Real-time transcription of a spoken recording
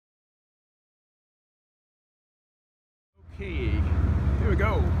Okay, here we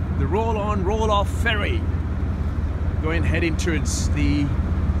go. The roll-on, roll-off ferry. Going heading towards the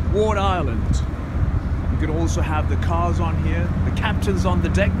Ward Island. You can also have the cars on here. The captain's on the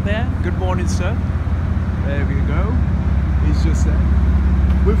deck there. Good morning, sir. There we go. He's just there.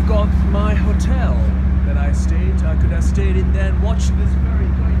 We've got my hotel that I stayed. I could have stayed in there and watched this ferry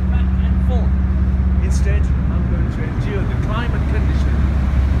going back and forth. Instead, I'm going to endure the climate condition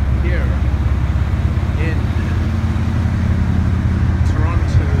here in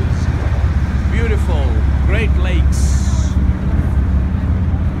Toronto's beautiful Great Lakes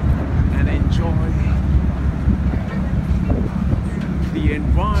and enjoy the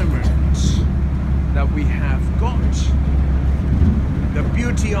environment that we have got. The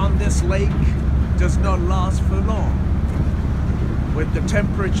beauty on this lake does not last for long. With the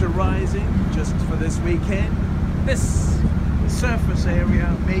temperature rising just for this weekend, this surface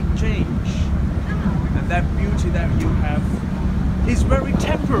area may change, and that beauty that you have is very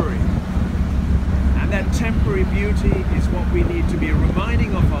temporary, and that temporary beauty is what we need to be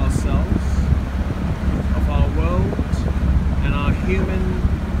reminding of ourselves, of our world and our human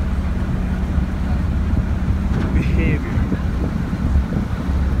behavior.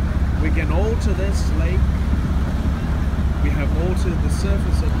 We can alter this lake. We have altered the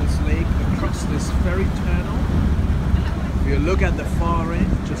surface of this lake across this ferry tunnel. If you look at the far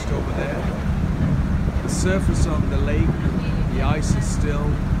end, just over there, the surface of the lake, the ice is still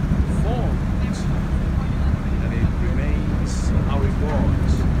formed, and it remains how it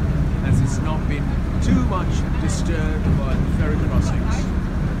was, as it's not been too much disturbed by the ferry crossings.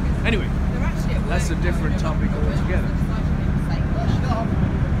 Anyway, that's a different topic altogether.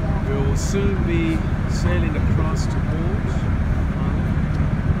 We will soon be sailing across to Ward Island,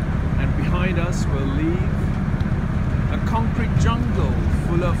 and behind us we'll leave a concrete jungle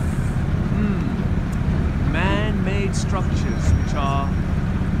full of man-made structures, which are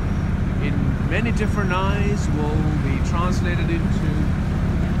in many different eyes will be translated into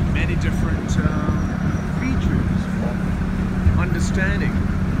many different features of understanding,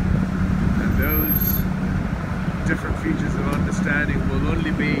 and those different features of understanding will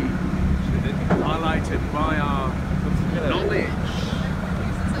only be highlighted by our knowledge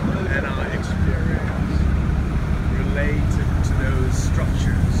and our experience related to those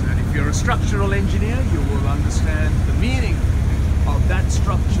structures. And if you're a structural engineer, you will understand the meaning of that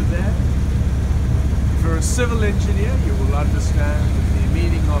structure there. If you're a civil engineer, you will understand the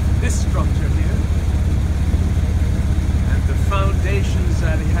meaning of this structure here, and the foundations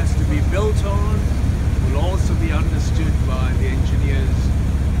that it has to be built on will also be understood by the engineer's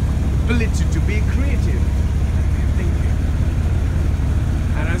ability to be creative and be thinking.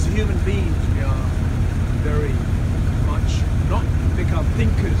 And as human beings, we are very much not become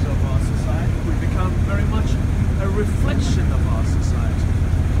thinkers of our society, we become very much a reflection of our society.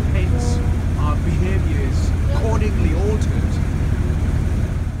 Hence,